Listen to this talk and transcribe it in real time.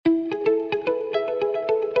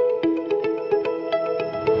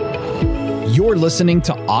You're listening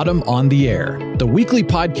to Autumn on the Air, the weekly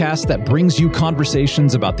podcast that brings you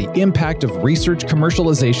conversations about the impact of research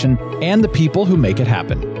commercialization and the people who make it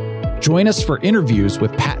happen. Join us for interviews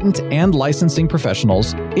with patent and licensing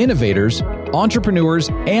professionals, innovators, entrepreneurs,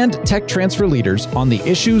 and tech transfer leaders on the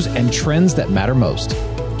issues and trends that matter most.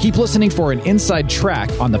 Keep listening for an inside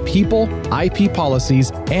track on the people, IP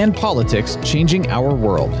policies, and politics changing our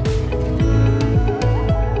world.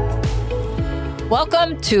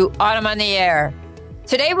 Welcome to Autumn on the Air.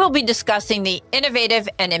 Today we'll be discussing the innovative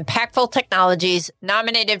and impactful technologies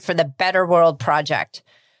nominated for the Better World Project.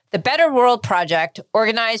 The Better World Project,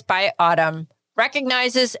 organized by Autumn,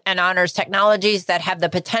 recognizes and honors technologies that have the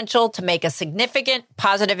potential to make a significant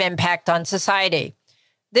positive impact on society.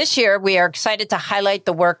 This year, we are excited to highlight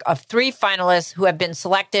the work of 3 finalists who have been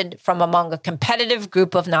selected from among a competitive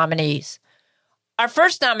group of nominees. Our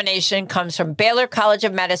first nomination comes from Baylor College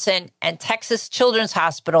of Medicine and Texas Children's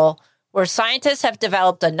Hospital, where scientists have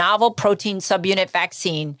developed a novel protein subunit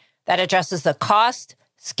vaccine that addresses the cost,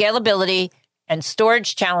 scalability, and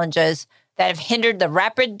storage challenges that have hindered the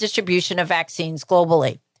rapid distribution of vaccines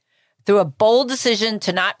globally. Through a bold decision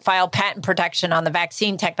to not file patent protection on the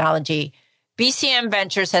vaccine technology, BCM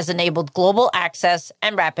Ventures has enabled global access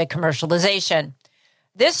and rapid commercialization.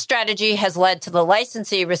 This strategy has led to the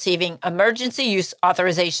licensee receiving emergency use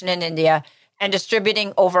authorization in India and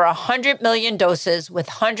distributing over 100 million doses with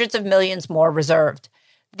hundreds of millions more reserved.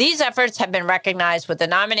 These efforts have been recognized with the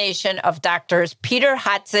nomination of Drs. Peter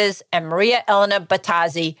Hotez and Maria Elena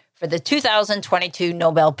Battazzi for the 2022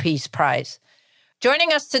 Nobel Peace Prize.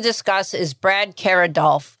 Joining us to discuss is Brad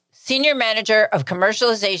Kehrer-Dolph, Senior Manager of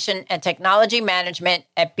Commercialization and Technology Management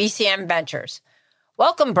at BCM Ventures.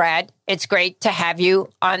 Welcome, Brad. It's great to have you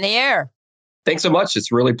on the air. Thanks so much.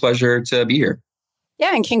 It's really a pleasure to be here.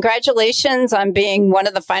 Yeah, and congratulations on being one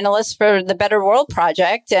of the finalists for the Better World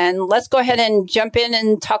Project. And let's go ahead and jump in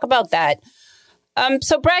and talk about that.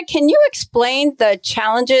 So, Brad, can you explain the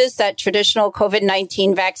challenges that traditional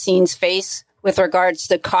COVID-19 vaccines face with regards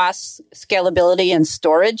to costs, scalability, and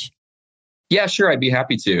storage? Yeah, sure. I'd be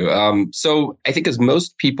happy to. So I think as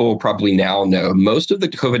most people probably now know, most of the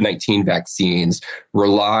COVID-19 vaccines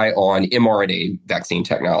rely on mRNA vaccine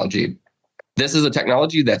technology. This is a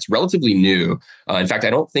technology that's relatively new. In fact, I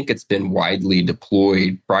don't think it's been widely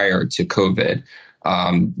deployed prior to COVID.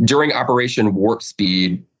 During Operation Warp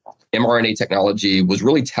Speed, mRNA technology was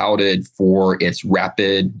really touted for its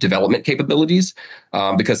rapid development capabilities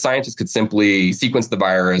because scientists could simply sequence the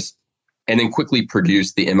virus and then quickly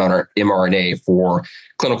produce the mRNA for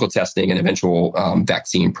clinical testing and eventual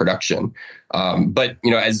vaccine production. But,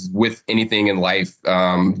 as with anything in life,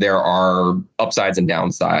 there are upsides and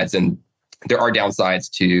downsides, and there are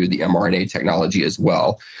downsides to the mRNA technology as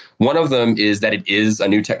well. One of them is that it is a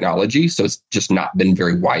new technology, so it's just not been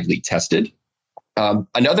very widely tested.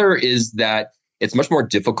 Another is that it's much more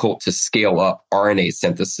difficult to scale up RNA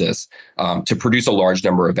synthesis to produce a large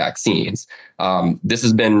number of vaccines. This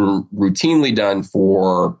has been routinely done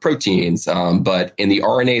for proteins, but in the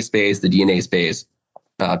RNA space, the DNA space,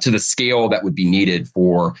 to the scale that would be needed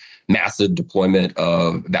for massive deployment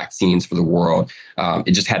of vaccines for the world,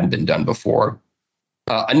 it just hadn't been done before.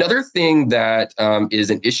 Another thing that is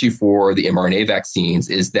an issue for the mRNA vaccines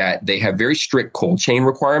is that they have very strict cold chain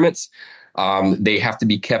requirements. They have to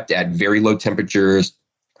be kept at very low temperatures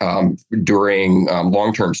during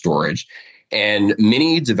long-term storage. And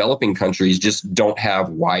many developing countries just don't have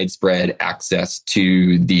widespread access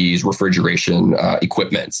to these refrigeration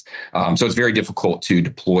equipments. So it's very difficult to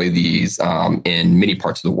deploy these in many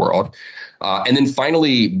parts of the world. And then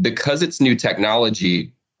finally, because it's new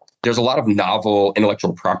technology, there's a lot of novel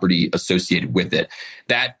intellectual property associated with it.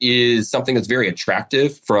 That is something that's very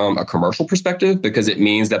attractive from a commercial perspective because it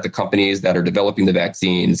means that the companies that are developing the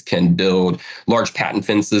vaccines can build large patent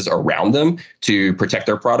fences around them to protect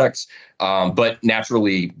their products. But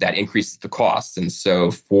naturally, that increases the costs. And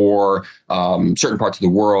so for certain parts of the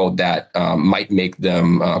world, that might make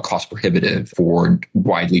them cost prohibitive for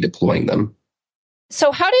widely deploying them.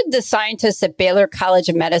 So how did the scientists at Baylor College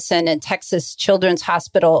of Medicine and Texas Children's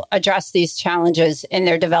Hospital address these challenges in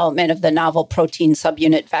their development of the novel protein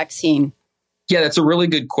subunit vaccine? Yeah, that's a really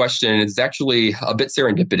good question. It's actually a bit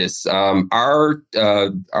serendipitous.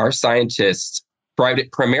 Our scientists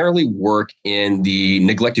primarily work in the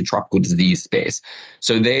neglected tropical disease space.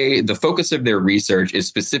 So the focus of their research is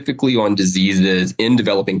specifically on diseases in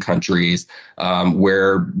developing countries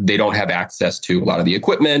where they don't have access to a lot of the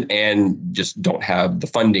equipment and just don't have the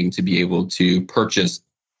funding to be able to purchase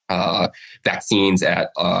vaccines at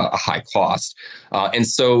a high cost. And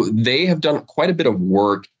so they have done quite a bit of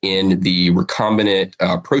work in the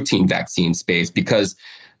recombinant protein vaccine space because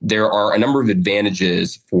there are a number of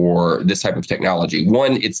advantages for this type of technology.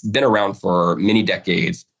 One, it's been around for many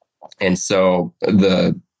decades. And so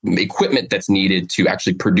the equipment that's needed to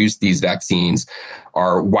actually produce these vaccines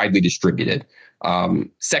are widely distributed.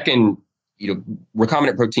 Second,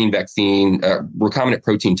 recombinant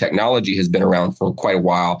protein technology has been around for quite a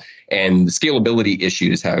while, and the scalability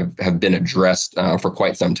issues have been addressed for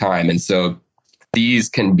quite some time. And so these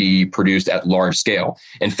can be produced at large scale.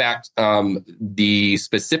 In fact, the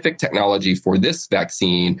specific technology for this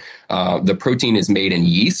vaccine, the protein is made in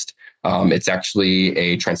yeast. It's actually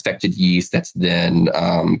a transfected yeast that's then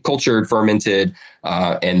cultured, fermented,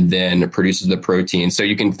 and then produces the protein. So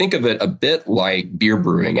you can think of it a bit like beer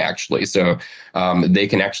brewing, actually. So they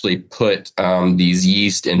can actually put these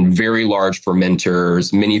yeast in very large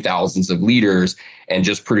fermenters, many thousands of liters, and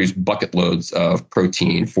just produce bucket loads of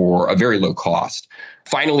protein for a very low cost.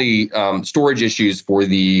 Finally, storage issues for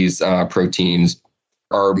these proteins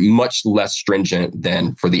are much less stringent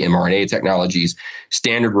than for the mRNA technologies.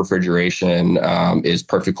 Standard refrigeration is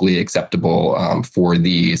perfectly acceptable for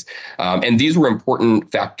these. And these were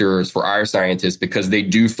important factors for our scientists because they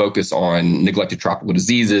do focus on neglected tropical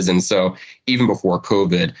diseases. And so even before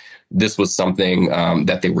COVID, this was something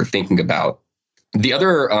that they were thinking about. The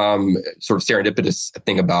other sort of serendipitous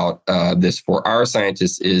thing about this for our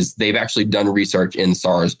scientists is they've actually done research in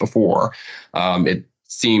SARS before. It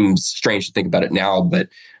seems strange to think about it now, but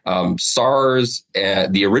SARS,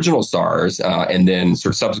 the original SARS, and then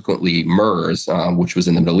sort of subsequently MERS, which was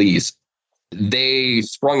in the Middle East, they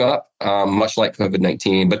sprung up much like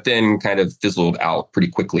COVID-19, but then kind of fizzled out pretty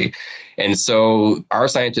quickly. And so our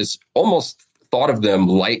scientists almost thought of them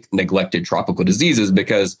like neglected tropical diseases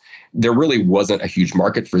because there really wasn't a huge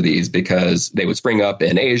market for these because they would spring up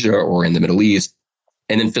in Asia or in the Middle East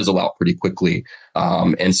and then fizzle out pretty quickly.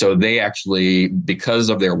 And so they actually, because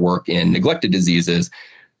of their work in neglected diseases,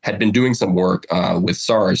 had been doing some work with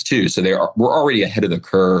SARS too. So they were already ahead of the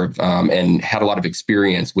curve and had a lot of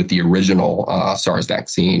experience with the original SARS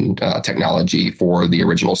vaccine technology for the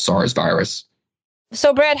original SARS virus.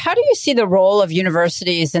 So, Brad, how do you see the role of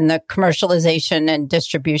universities in the commercialization and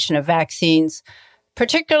distribution of vaccines,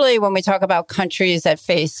 particularly when we talk about countries that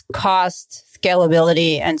face cost,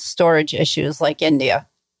 scalability, and storage issues like India?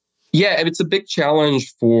 Yeah, it's a big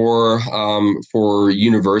challenge for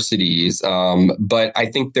universities, but I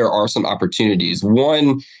think there are some opportunities.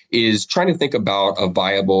 One is trying to think about a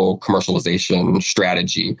viable commercialization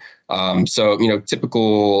strategy.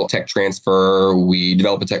 Typical tech transfer, we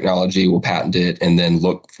develop a technology, we'll patent it, and then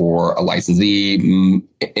look for a licensee.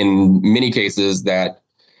 In many cases, that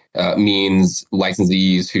means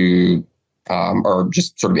licensees who are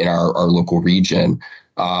just sort of in our local region.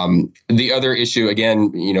 The other issue,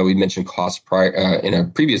 again, we mentioned cost in a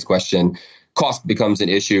previous question. Cost becomes an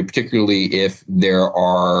issue, particularly if there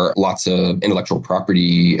are lots of intellectual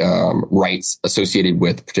property rights associated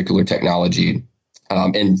with particular technology.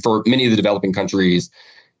 And for many of the developing countries,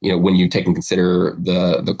 when you take and consider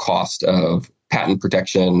the cost of patent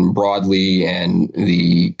protection broadly and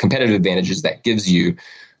the competitive advantages that gives you,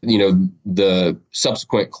 the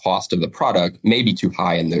subsequent cost of the product may be too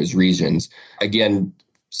high in those regions. Again,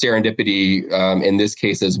 serendipity in this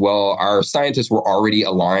case as well. Our scientists were already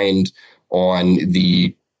aligned on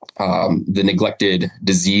the neglected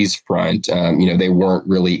disease front. They weren't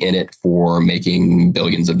really in it for making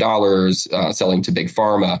billions of dollars, selling to big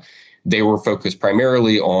pharma. They were focused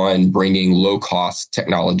primarily on bringing low-cost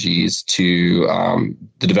technologies to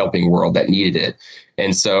the developing world that needed it.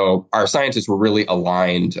 And so our scientists were really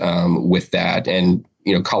aligned with that. And,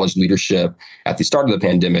 college leadership at the start of the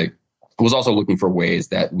pandemic was also looking for ways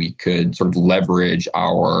that we could sort of leverage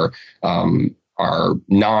our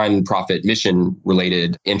nonprofit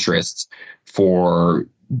mission-related interests for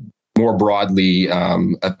more broadly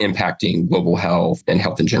impacting global health and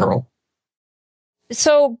health in general.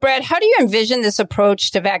 So, Brad, how do you envision this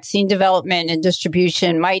approach to vaccine development and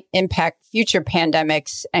distribution might impact future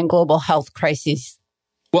pandemics and global health crises?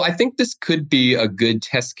 Well, I think this could be a good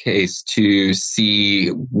test case to see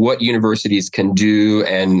what universities can do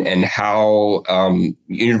and how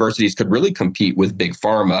universities could really compete with big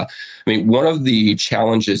pharma. I mean, one of the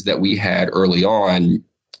challenges that we had early on,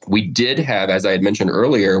 we did have, as I had mentioned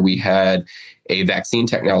earlier, we had a vaccine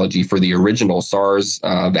technology for the original SARS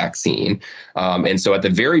vaccine. And so at the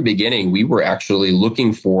very beginning, we were actually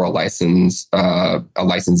looking for a licensee,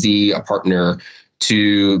 a partner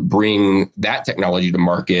to bring that technology to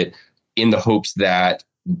market in the hopes that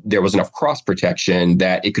there was enough cross protection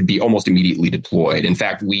that it could be almost immediately deployed. In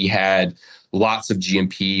fact, we had lots of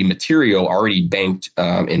GMP material already banked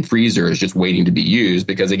in freezers just waiting to be used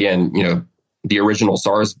because, again, the original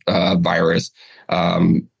SARS virus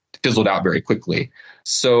fizzled out very quickly.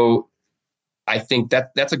 So I think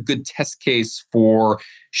that that's a good test case for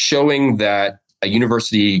showing that a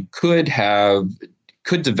university could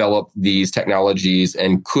develop these technologies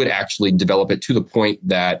and could actually develop it to the point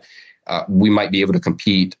that we might be able to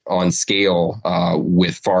compete on scale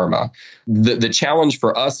with pharma. The challenge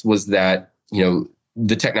for us was that,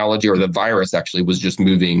 the technology or the virus actually was just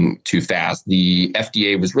moving too fast. The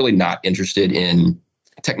FDA was really not interested in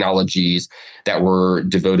technologies that were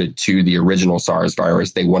devoted to the original SARS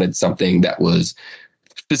virus. They wanted something that was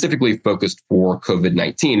specifically focused for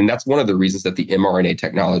COVID-19. And that's one of the reasons that the mRNA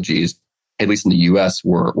technologies, at least in the US,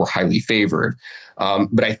 were highly favored.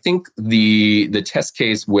 But I think the test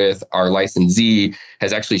case with our licensee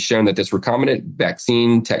has actually shown that this recombinant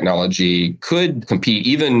vaccine technology could compete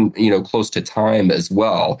even, close to time as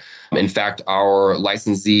well. In fact, our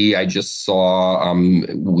licensee, I just saw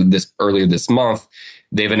earlier this month,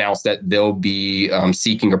 they've announced that they'll be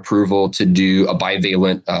seeking approval to do a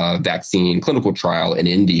bivalent vaccine clinical trial in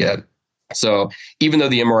India. So even though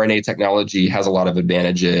the mRNA technology has a lot of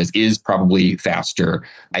advantages, is probably faster,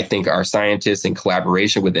 I think our scientists in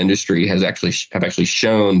collaboration with industry have actually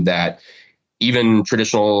shown that even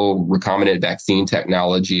traditional recombinant vaccine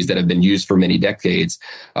technologies that have been used for many decades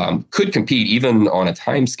could compete even on a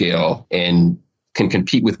time scale and can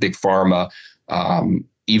compete with big pharma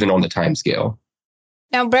even on the time scale.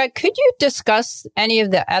 Now, Brad, could you discuss any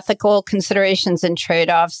of the ethical considerations and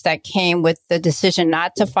trade-offs that came with the decision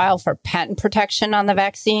not to file for patent protection on the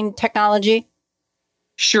vaccine technology?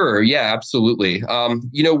 Sure. Yeah, absolutely.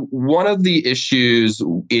 One of the issues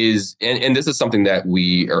is, and this is something that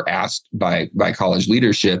we are asked by college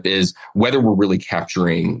leadership, is whether we're really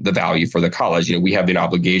capturing the value for the college. We have an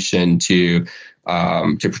obligation to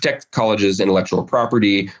protect college's intellectual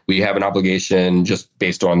property. We have an obligation just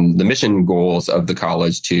based on the mission goals of the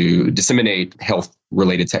college to disseminate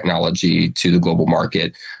health-related technology to the global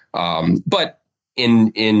market. But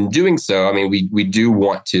in doing so, we do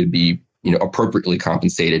want to be appropriately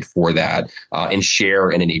compensated for that and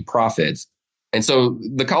share in any profits. And so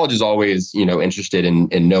the college is always, interested in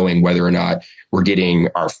knowing whether or not we're getting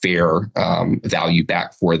our fair value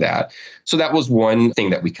back for that. So that was one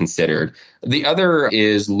thing that we considered. The other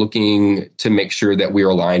is looking to make sure that we are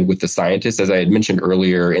aligned with the scientists. As I had mentioned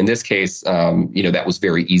earlier, in this case, that was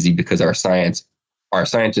very easy because our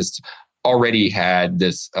scientists already had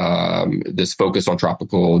this focus on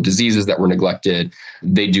tropical diseases that were neglected.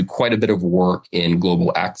 They do quite a bit of work in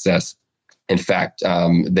global access. In fact,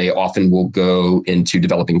 they often will go into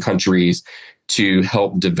developing countries to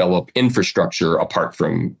help develop infrastructure apart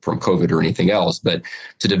from COVID or anything else, but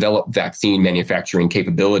to develop vaccine manufacturing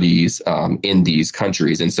capabilities in these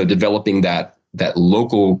countries. And so developing that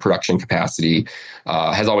local production capacity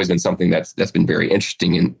has always been something that's been very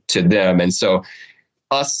interesting to them. And so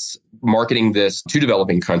us marketing this to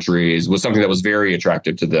developing countries was something that was very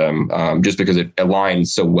attractive to them, just because it aligns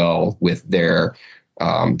so well with their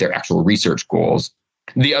actual research goals.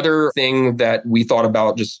 The other thing that we thought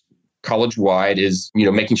about just college-wide is,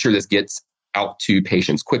 making sure this gets out to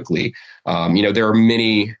patients quickly. There are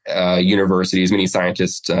many universities, many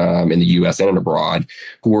scientists in the US and abroad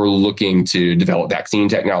who are looking to develop vaccine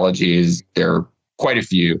technologies. There are quite a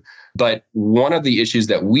few. But one of the issues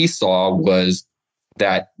that we saw was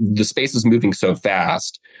that the space is moving so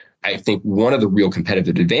fast. I think one of the real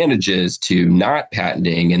competitive advantages to not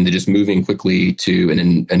patenting and just moving quickly to an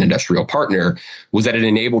industrial partner was that it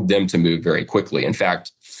enabled them to move very quickly. In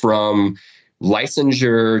fact, from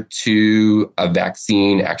licensure to a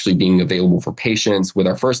vaccine actually being available for patients with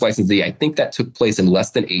our first licensee, I think that took place in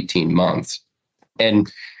less than 18 months.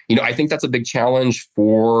 And, I think that's a big challenge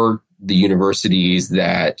for the universities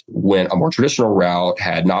that went a more traditional route,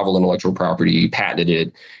 had novel intellectual property, patented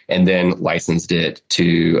it, and then licensed it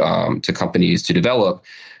to companies to develop.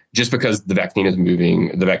 Just because the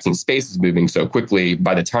vaccine space is moving so quickly,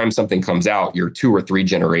 by the time something comes out, you're 2 or 3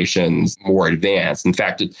 generations more advanced. In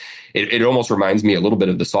fact, it almost reminds me a little bit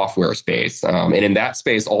of the software space. And in that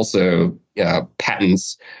space also,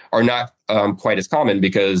 patents are not quite as common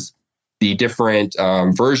because the different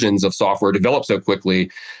versions of software develop so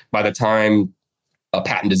quickly. By the time a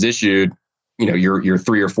patent is issued, you're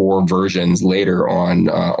 3 or 4 versions later on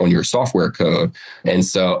your software code. And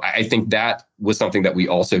so I think that was something that we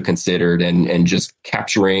also considered and just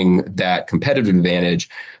capturing that competitive advantage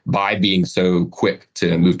by being so quick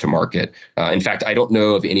to move to market. In fact, I don't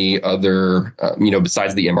know of any other,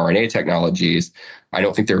 besides the mRNA technologies, I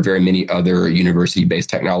don't think there are very many other university-based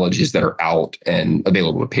technologies that are out and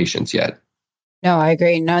available to patients yet. No, I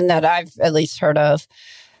agree. None that I've at least heard of.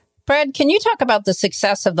 Brad, can you talk about the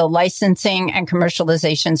success of the licensing and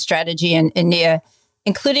commercialization strategy in India?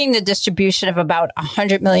 including the distribution of about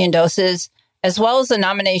 100 million doses, as well as the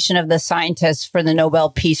nomination of the scientists for the Nobel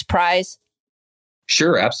Peace Prize?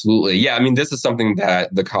 Sure, absolutely. Yeah, I mean, this is something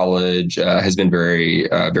that the college has been very,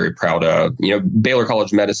 very proud of. Baylor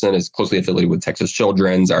College of Medicine is closely affiliated with Texas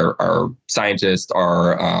Children's. Our scientists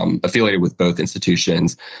are affiliated with both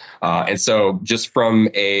institutions. And so just from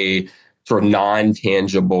a sort of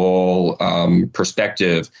non-tangible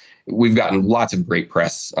perspective, we've gotten lots of great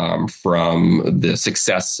press from the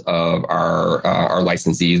success of our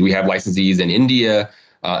licensees. We have licensees in India,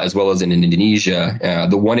 as well as in Indonesia.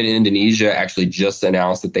 The one in Indonesia actually just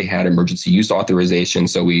announced that they had emergency use authorization.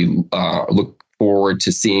 So we look forward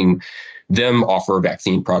to seeing them offer a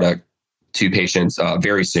vaccine product to patients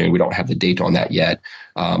very soon. We don't have the date on that yet,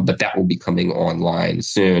 but that will be coming online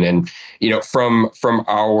soon. And, from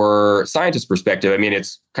our scientist perspective, I mean,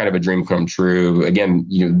 it's kind of a dream come true. Again,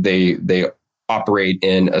 they operate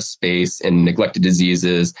in a space in neglected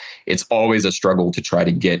diseases. It's always a struggle to try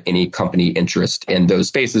to get any company interest in those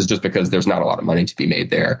spaces just because there's not a lot of money to be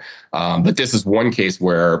made there. But this is one case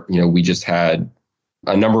where, we just had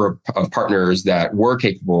a number of partners that were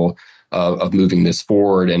capable of moving this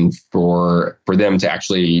forward, and for them to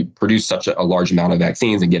actually produce such a large amount of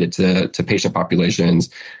vaccines and get it to patient populations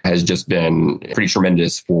has just been pretty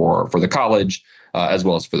tremendous for the college as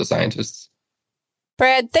well as for the scientists.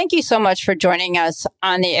 Brad, thank you so much for joining us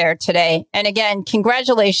on the air today. And again,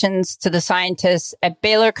 congratulations to the scientists at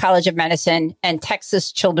Baylor College of Medicine and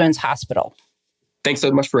Texas Children's Hospital. Thanks so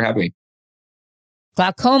much for having me.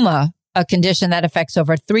 Glaucoma, a condition that affects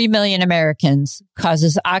over 3 million Americans,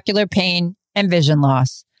 causes ocular pain and vision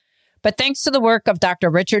loss. But thanks to the work of Dr.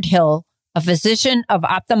 Richard Hill, a physician of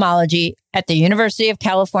ophthalmology at the University of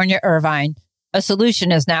California, Irvine, a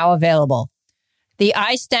solution is now available. The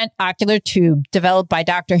iStent ocular tube developed by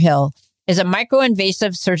Dr. Hill is a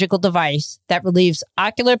microinvasive surgical device that relieves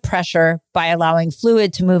ocular pressure by allowing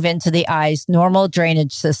fluid to move into the eye's normal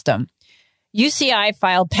drainage system. UCI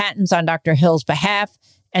filed patents on Dr. Hill's behalf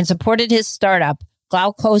and supported his startup,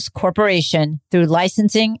 Glaukos Corporation, through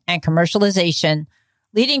licensing and commercialization,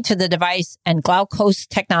 leading to the device and Glaukos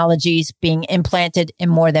technologies being implanted in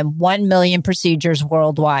more than 1 million procedures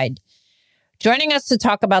worldwide. Joining us to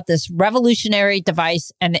talk about this revolutionary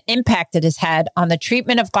device and the impact it has had on the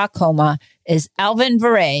treatment of glaucoma is Alvin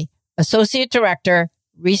Verrey, Associate Director,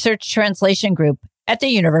 Research Translation Group at the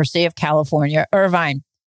University of California, Irvine.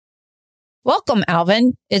 Welcome,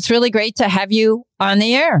 Alvin. It's really great to have you on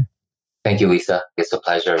the air. Thank you, Lisa. It's a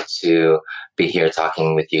pleasure to be here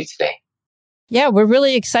talking with you today. Yeah, we're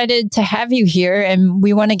really excited to have you here, and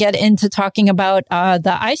we want to get into talking about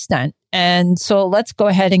the iStent. And so let's go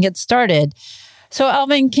ahead and get started. So,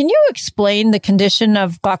 Alvin, can you explain the condition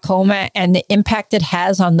of glaucoma and the impact it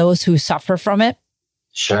has on those who suffer from it?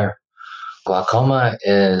 Sure. Glaucoma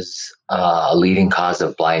is a leading cause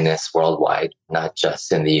of blindness worldwide, not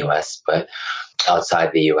just in the U.S., but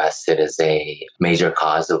outside the U.S., it is a major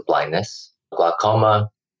cause of blindness. Glaucoma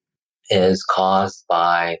is caused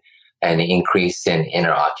by an increase in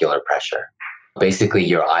interocular pressure. Basically,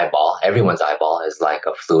 your eyeball, everyone's eyeball, is like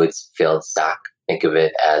a fluid-filled sac. Think of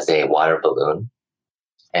it as a water balloon.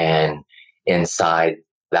 And inside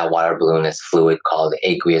that water balloon is fluid called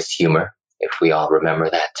aqueous humor, if we all remember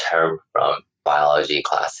that term from biology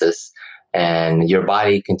classes. And your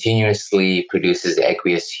body continuously produces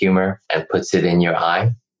aqueous humor and puts it in your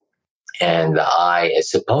eye. And the eye is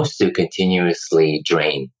supposed to continuously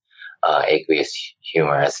drain aqueous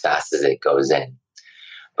humor as fast as it goes in.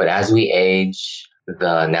 But as we age,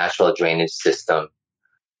 the natural drainage system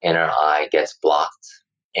in our eye gets blocked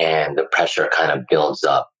and the pressure kind of builds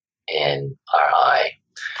up in our eye.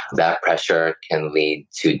 That pressure can lead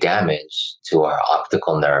to damage to our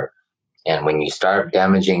optical nerve. And when you start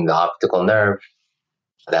damaging the optical nerve,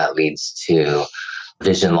 that leads to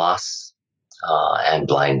vision loss and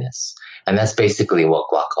blindness. And that's basically what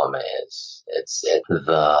glaucoma is. It's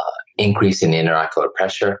the increase in interocular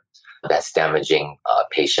pressure that's damaging a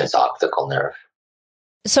patient's optical nerve.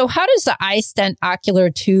 So how does the iStent ocular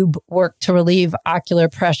tube work to relieve ocular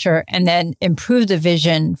pressure and then improve the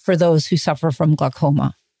vision for those who suffer from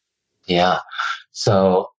glaucoma? Yeah.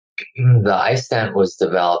 So the iStent was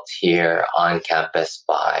developed here on campus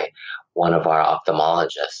by one of our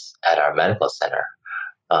ophthalmologists at our medical center,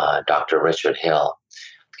 Dr. Richard Hill.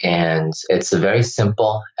 And it's a very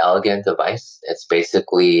simple, elegant device. It's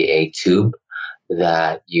basically a tube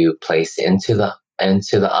that you place into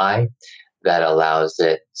the eye that allows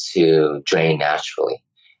it to drain naturally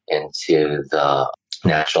into the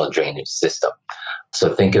natural drainage system.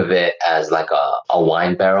 So think of it as like a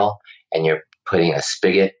wine barrel, and you're putting a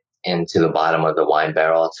spigot into the bottom of the wine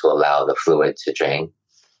barrel to allow the fluid to drain.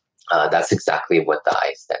 That's exactly what the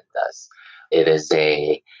iStent does. It is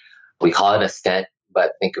we call it a stent,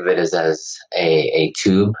 but think of it as a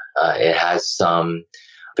tube. It has some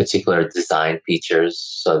particular design features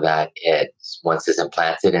so that once it's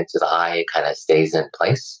implanted into the eye, it kind of stays in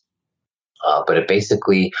place. But it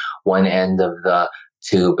basically, one end of the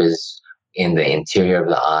tube is in the interior of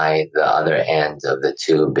the eye. The other end of the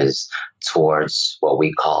tube is towards what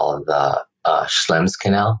we call the Schlemm's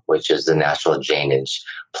canal, which is the natural drainage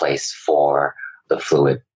place for the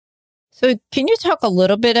fluid. So can you talk a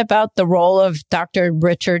little bit about the role of Dr.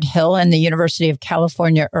 Richard Hill and the University of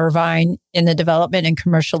California, Irvine in the development and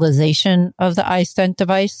commercialization of the iStent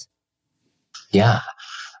device? Yeah,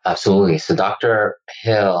 absolutely. So Dr.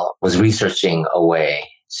 Hill was researching a way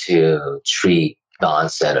to treat the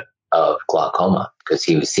onset of glaucoma because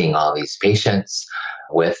he was seeing all these patients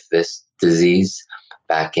with this disease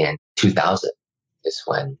back in 2000 is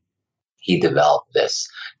when he developed this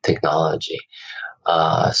technology.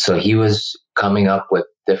 So he was coming up with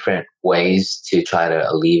different ways to try to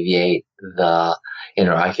alleviate the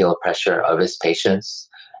intraocular pressure of his patients.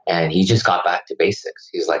 And he just got back to basics.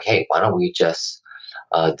 He's like, hey, why don't we just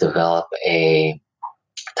develop a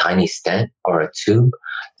tiny stent or a tube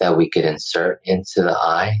that we could insert into the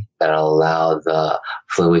eye that'll allow the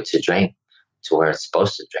fluid to drain to where it's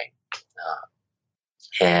supposed to drain.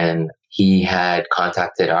 And he had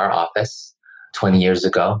contacted our office 20 years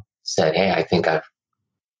ago, said, hey, I think I've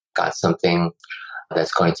got something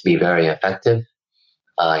that's going to be very effective.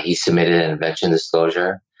 He submitted an invention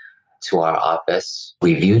disclosure to our office.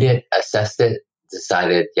 We viewed it, assessed it,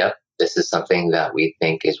 decided, yep, this is something that we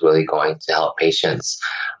think is really going to help patients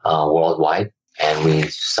worldwide. And we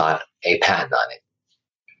sought a patent on it.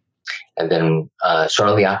 And then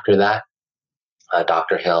shortly after that,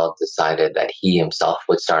 Dr. Hill decided that he himself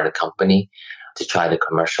would start a company to try to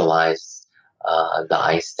commercialize the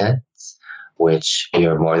iStents, which we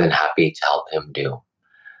are more than happy to help him do.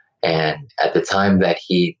 And at the time that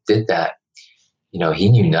he did that, he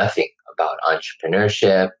knew nothing about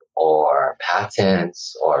entrepreneurship or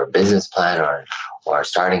patents or business plan or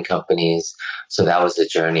starting companies. So that was a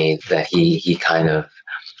journey that he kind of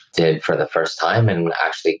did for the first time and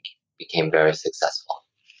actually became very successful.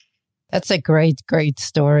 That's a great, great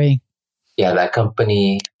story. Yeah, that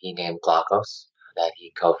company he named Glaukos that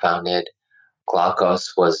he co-founded. Glaukos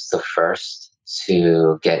was the first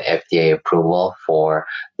to get FDA approval for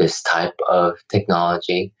this type of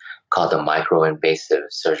technology called a micro-invasive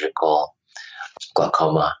surgical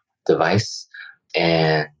glaucoma device.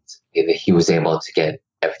 And he was able to get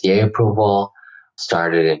FDA approval,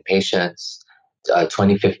 started in patients.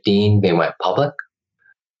 2015, they went public.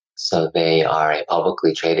 So they are a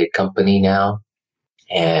publicly traded company now.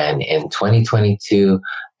 And in 2022,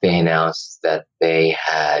 they announced that they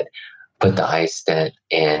had put the iStent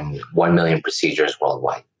in 1 million procedures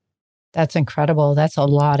worldwide. That's incredible. That's a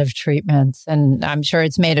lot of treatments. And I'm sure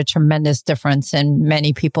it's made a tremendous difference in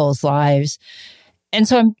many people's lives. And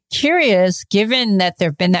so I'm curious, given that there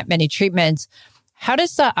have been that many treatments, how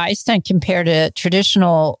does the iStent compare to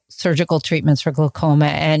traditional surgical treatments for glaucoma?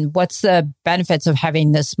 And what's the benefits of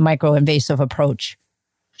having this micro-invasive approach?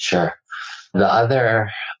 Sure. The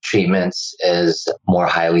other treatments is more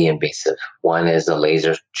highly invasive. One is a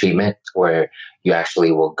laser treatment where you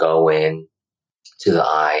actually will go in to the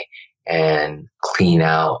eye and clean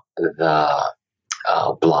out the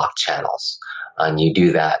blocked channels. And you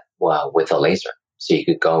do that with a laser. So you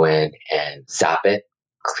could go in and zap it,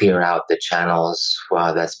 clear out the channels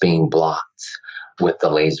that's being blocked with the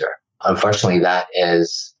laser. Unfortunately, that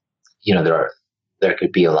is, there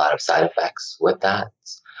could be a lot of side effects with that.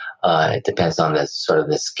 It depends on the sort of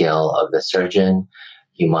the skill of the surgeon.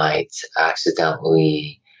 You might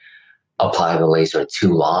accidentally apply the laser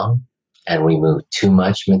too long and remove too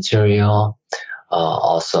much material.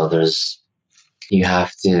 Also, the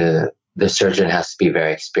surgeon has to be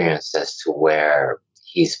very experienced as to where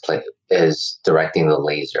is directing the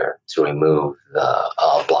laser to remove the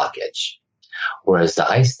blockage. Whereas the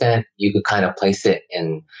iStent, you could kind of place it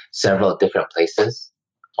in several different places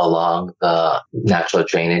along the natural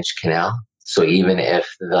drainage canal. So even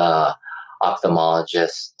if the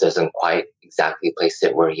ophthalmologist doesn't quite exactly place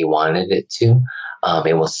it where he wanted it to,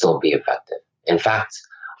 it will still be effective. In fact,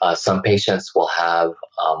 some patients will have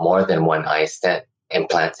more than one iStent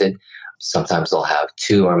implanted. Sometimes they'll have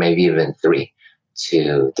 2 or maybe even 3,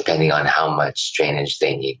 depending on how much drainage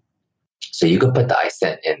they need. So you could put the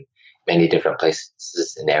iStent in many different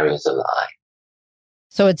places and areas of the eye.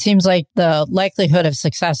 So it seems like the likelihood of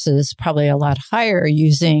success is probably a lot higher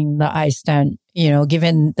using the iStent,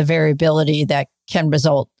 given the variability that can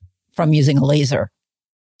result from using a laser.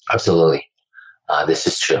 Absolutely. This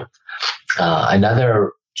is true.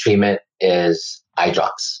 Another treatment is eye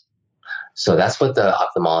drops. So that's what the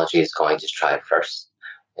ophthalmology is going to try first,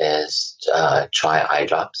 is try eye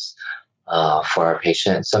drops for our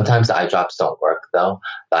patient. Sometimes the eye drops don't work, though.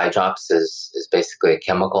 The eye drops is basically a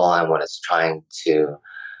chemical, and what it's trying to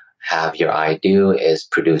have your eye do is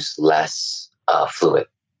produce less fluid,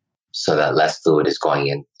 so that less fluid is going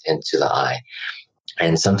into the eye.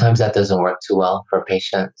 And sometimes that doesn't work too well for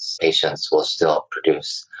patients. Patients will still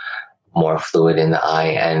produce more fluid in the eye,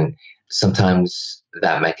 and sometimes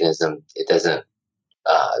that mechanism, it doesn't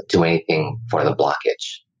do anything for the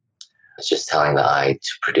blockage. It's just telling the eye to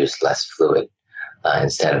produce less fluid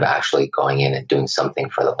instead of actually going in and doing something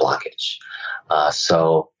for the blockage.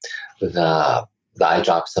 So the eye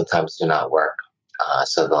drops sometimes do not work.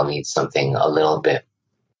 So they'll need something a little bit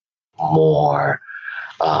more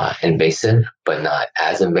invasive, but not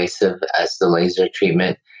as invasive as the laser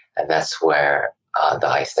treatment. And that's where the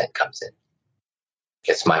iStent comes in.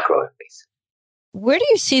 It's micro-invasive. Where do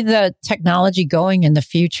you see the technology going in the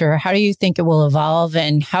future? How do you think it will evolve?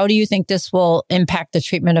 And how do you think this will impact the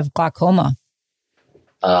treatment of glaucoma?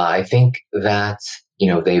 I think that,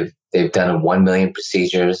 they've done 1 million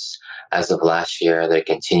procedures as of last year. They're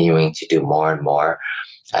continuing to do more and more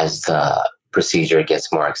as the procedure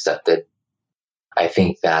gets more accepted. I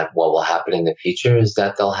think that what will happen in the future is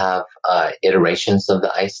that they'll have iterations of the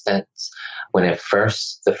iStents. When the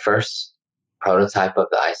first prototype of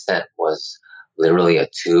the iStent was literally a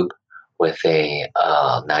tube with a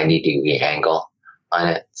 90-degree angle on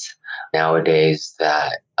it. Nowadays,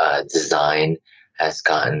 that design has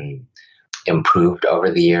gotten improved over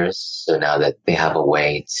the years. So now that they have a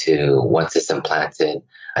way to, once it's implanted,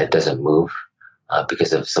 it doesn't move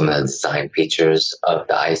because of some of the design features of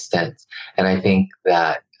the iStent. And I think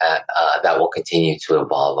that that will continue to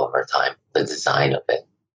evolve over time, the design of it.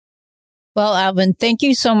 Well, Alvin, thank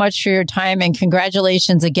you so much for your time, and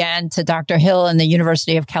congratulations again to Dr. Hill and the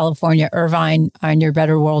University of California, Irvine on your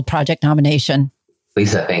Better World Project nomination.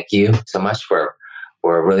 Lisa, thank you so much.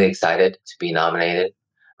 We're really excited to be nominated,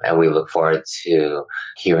 and we look forward to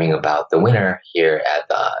hearing about the winner here at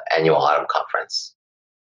the annual Autumn Conference.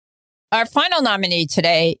 Our final nominee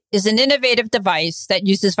today is an innovative device that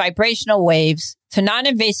uses vibrational waves to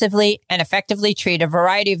non-invasively and effectively treat a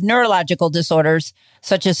variety of neurological disorders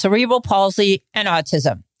such as cerebral palsy and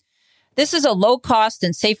autism. This is a low-cost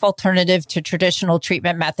and safe alternative to traditional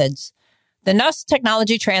treatment methods. The NUST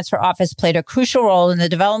Technology Transfer Office played a crucial role in the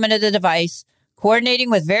development of the device, coordinating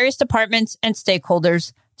with various departments and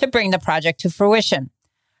stakeholders to bring the project to fruition.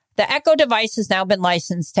 The Echo device has now been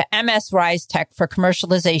licensed to MS Rise Tech for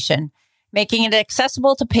commercialization, making it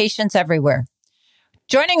accessible to patients everywhere.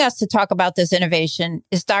 Joining us to talk about this innovation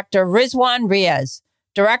is Dr. Rizwan Riaz,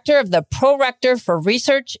 Director of the Prorector for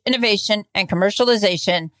Research, Innovation, and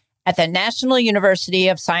Commercialization at the National University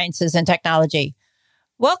of Sciences and Technology.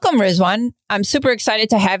 Welcome, Rizwan. I'm super excited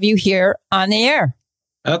to have you here on the air.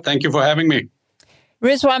 Thank you for having me.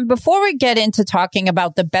 Rizwan, before we get into talking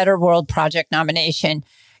about the Better World Project nomination,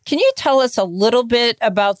 can you tell us a little bit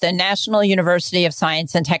about the National University of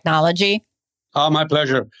Science and Technology? My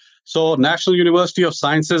pleasure. So National University of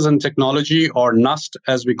Sciences and Technology, or NUST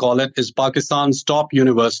as we call it, is Pakistan's top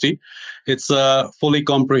university. It's a fully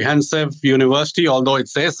comprehensive university, although it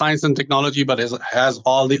says science and technology, but it has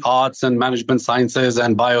all the arts and management sciences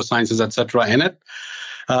and biosciences, etc. in it.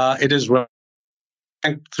 It is ranked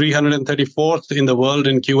 334th in the world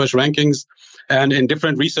in QS rankings. And in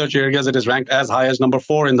different research areas, it is ranked as high as number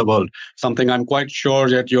 4 in the world, something I'm quite sure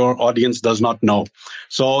that your audience does not know.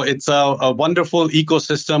 So it's a wonderful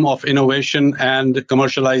ecosystem of innovation and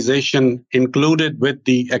commercialization included with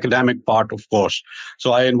the academic part, of course.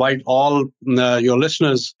 So I invite all your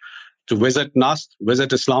listeners to visit NUST,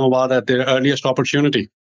 visit Islamabad at their earliest opportunity.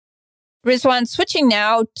 Rizwan, switching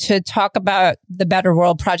now to talk about the Better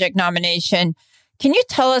World Project nomination, can you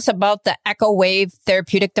tell us about the Echo Wave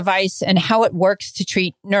therapeutic device and how it works to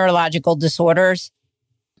treat neurological disorders?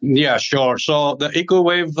 Yeah, sure. So the Echo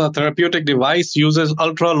Wave therapeutic device uses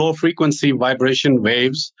ultra-low frequency vibration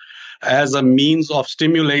waves as a means of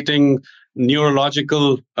stimulating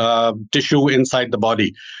neurological tissue inside the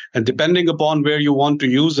body. And depending upon where you want to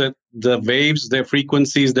use it, the waves, their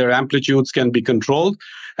frequencies, their amplitudes can be controlled.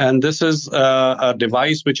 And this is a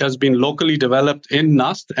device which has been locally developed in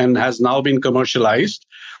NUST and has now been commercialized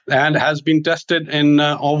and has been tested in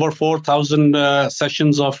over 4,000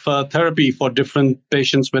 sessions of therapy for different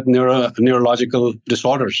patients with neurological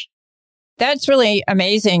disorders. That's really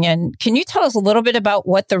amazing. And can you tell us a little bit about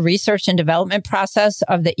what the research and development process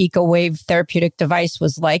of the Echo Wave therapeutic device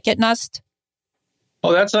was like at NUST?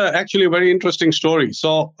 Oh, that's actually a very interesting story.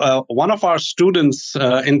 So one of our students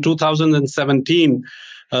in 2017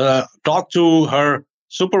 talked to her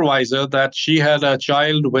supervisor that she had a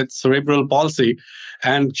child with cerebral palsy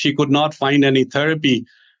and she could not find any therapy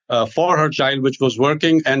for her child which was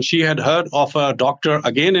working. And she had heard of a doctor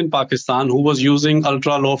again in Pakistan who was using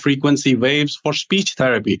ultra low frequency waves for speech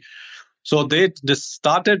therapy. So they just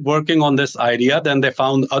started working on this idea. Then they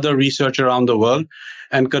found other research around the world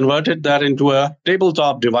and converted that into a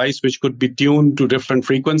tabletop device which could be tuned to different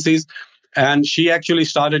frequencies. And she actually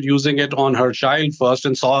started using it on her child first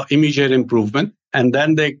and saw immediate improvement. And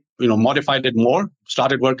then they modified it more,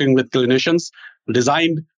 started working with clinicians,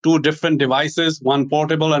 designed two different devices, one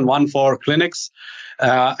portable and one for clinics.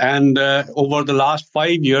 And over the last 5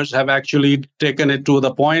 years have actually taken it to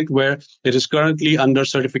the point where it is currently under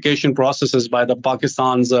certification processes by the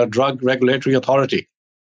Pakistan's Drug Regulatory Authority.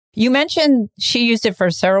 You mentioned she used it for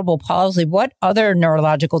cerebral palsy. What other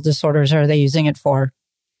neurological disorders are they using it for?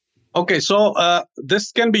 Okay, so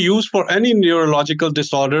this can be used for any neurological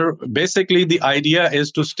disorder. Basically, the idea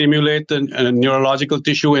is to stimulate the neurological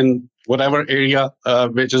tissue in whatever area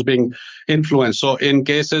which is being influenced. So in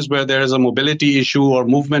cases where there is a mobility issue or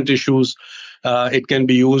movement issues, it can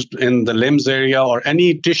be used in the limbs area or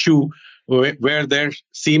any tissue where there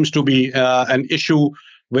seems to be an issue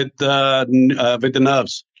with the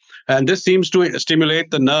nerves. And this seems to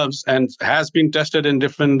stimulate the nerves and has been tested in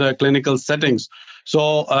different clinical settings.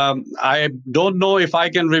 So I don't know if I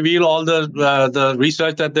can reveal all the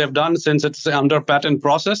research that they've done since it's under patent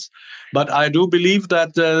process, but I do believe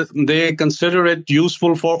that they consider it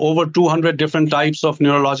useful for over 200 different types of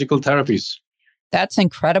neurological therapies. That's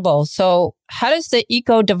incredible. So how does the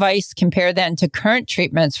ECO device compare then to current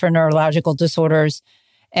treatments for neurological disorders?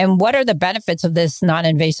 And what are the benefits of this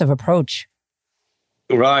non-invasive approach?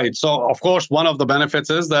 Right. So, of course, one of the benefits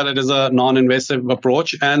is that it is a non-invasive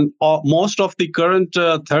approach. And most of the current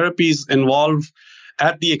therapies involve,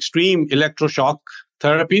 at the extreme, electroshock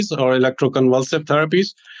therapies or electroconvulsive therapies.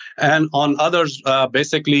 And on others,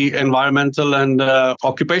 basically environmental and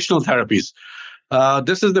occupational therapies.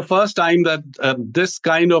 This is the first time that this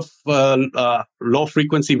kind of low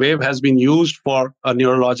frequency wave has been used for a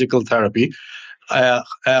neurological therapy,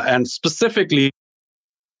 and specifically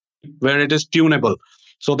where it is tunable.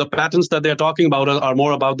 So the patents that they're talking about are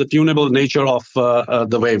more about the tunable nature of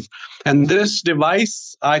the wave. And this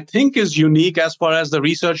device, I think, is unique as far as the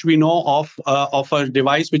research we know of a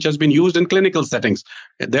device which has been used in clinical settings.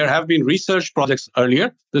 There have been research projects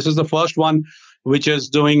earlier. This is the first one which is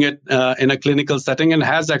doing it in a clinical setting and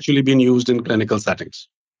has actually been used in clinical settings.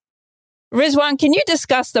 Rizwan, can you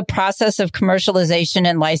discuss the process of commercialization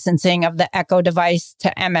and licensing of the ECO device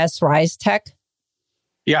to MS RiseTech?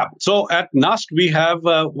 Yeah. So at NUST, we have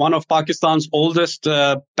one of Pakistan's oldest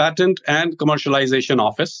patent and commercialization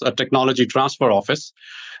office, a technology transfer office.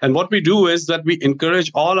 And what we do is that we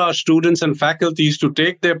encourage all our students and faculties to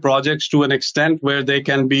take their projects to an extent where they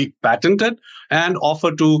can be patented and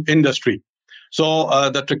offer to industry.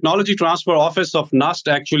 So the technology transfer office of NUST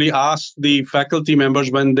actually asked the faculty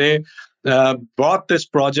members when they brought this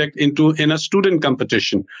project in a student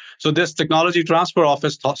competition. So this technology transfer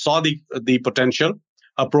office saw the potential,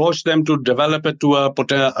 approached them to develop it to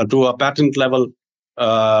a patent level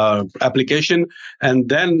application, and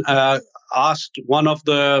then asked one of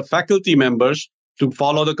the faculty members to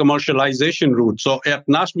follow the commercialization route. So at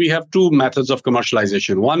NUST, we have two methods of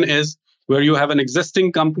commercialization. One is where you have an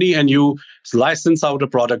existing company and you license out a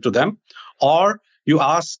product to them, or you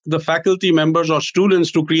ask the faculty members or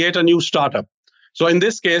students to create a new startup. So in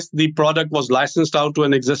this case, the product was licensed out to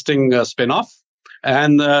an existing spin-off,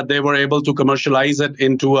 and they were able to commercialize it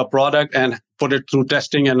into a product and put it through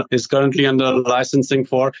testing and is currently under licensing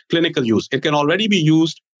for clinical use. It can already be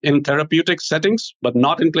used in therapeutic settings, but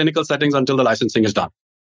not in clinical settings until the licensing is done.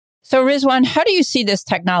 So Rizwan, how do you see this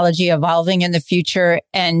technology evolving in the future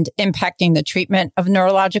and impacting the treatment of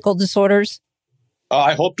neurological disorders?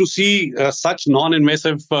 I hope to see such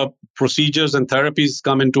non-invasive procedures and therapies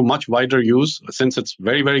come into much wider use, since it's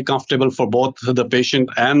very, very comfortable for both the patient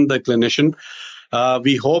and the clinician.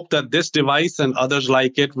 We hope that this device and others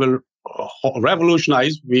like it will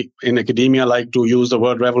revolutionize. We in academia like to use the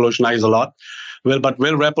word revolutionize a lot. Will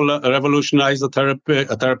revolutionize the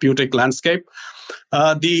therapeutic landscape.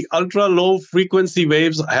 The ultra low frequency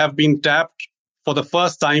waves have been tapped for the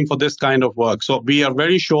first time for this kind of work. So we are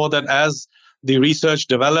very sure that as the research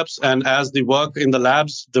develops and as the work in the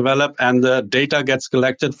labs develop and the data gets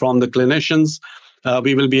collected from the clinicians,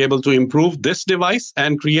 we will be able to improve this device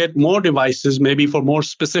and create more devices, maybe for more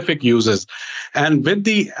specific uses. And with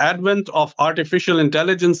the advent of artificial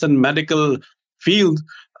intelligence and medical field,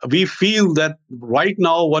 we feel that right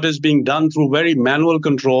now what is being done through very manual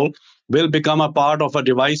control will become a part of a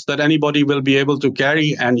device that anybody will be able to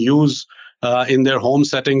carry and use in their home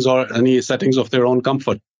settings or any settings of their own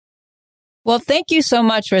comfort. Well, thank you so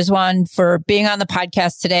much, Rizwan, for being on the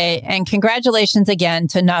podcast today. And congratulations again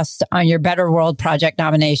to NUST on your Better World Project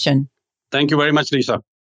nomination. Thank you very much, Lisa.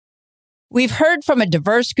 We've heard from a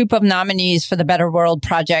diverse group of nominees for the Better World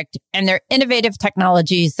Project and their innovative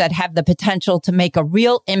technologies that have the potential to make a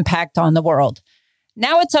real impact on the world.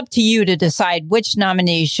 Now it's up to you to decide which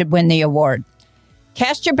nominees should win the award.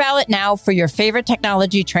 Cast your ballot now for your favorite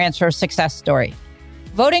technology transfer success story.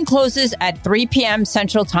 Voting closes at 3 p.m.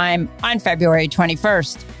 Central Time on February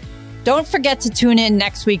 21st. Don't forget to tune in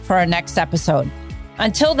next week for our next episode.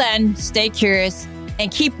 Until then, stay curious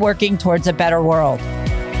and keep working towards a better world.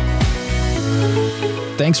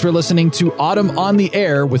 Thanks for listening to Autumn on the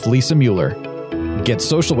Air with Lisa Mueller. Get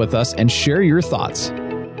social with us and share your thoughts.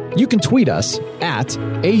 You can tweet us at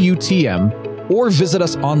AUTM or visit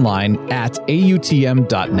us online at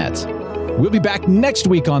AUTM.net. We'll be back next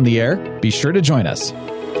week on the air. Be sure to join us.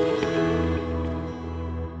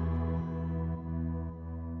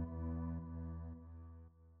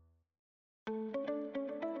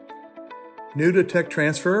 New to tech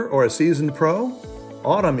transfer or a seasoned pro?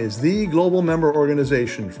 Autumn is the global member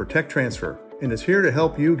organization for tech transfer and is here to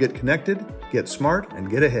help you get connected, get smart, and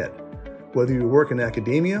get ahead. Whether you work in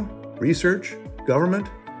academia, research, government,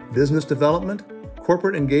 business development,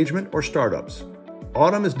 corporate engagement, or startups,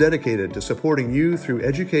 Autumn is dedicated to supporting you through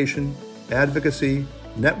education, advocacy,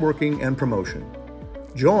 networking, and promotion.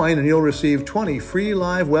 Join and you'll receive 20 free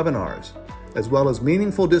live webinars, as well as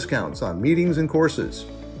meaningful discounts on meetings and courses,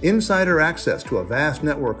 insider access to a vast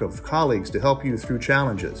network of colleagues to help you through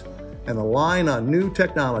challenges, and align on new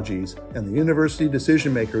technologies and the university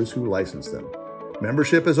decision makers who license them.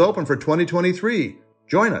 Membership is open for 2023.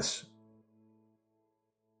 Join us.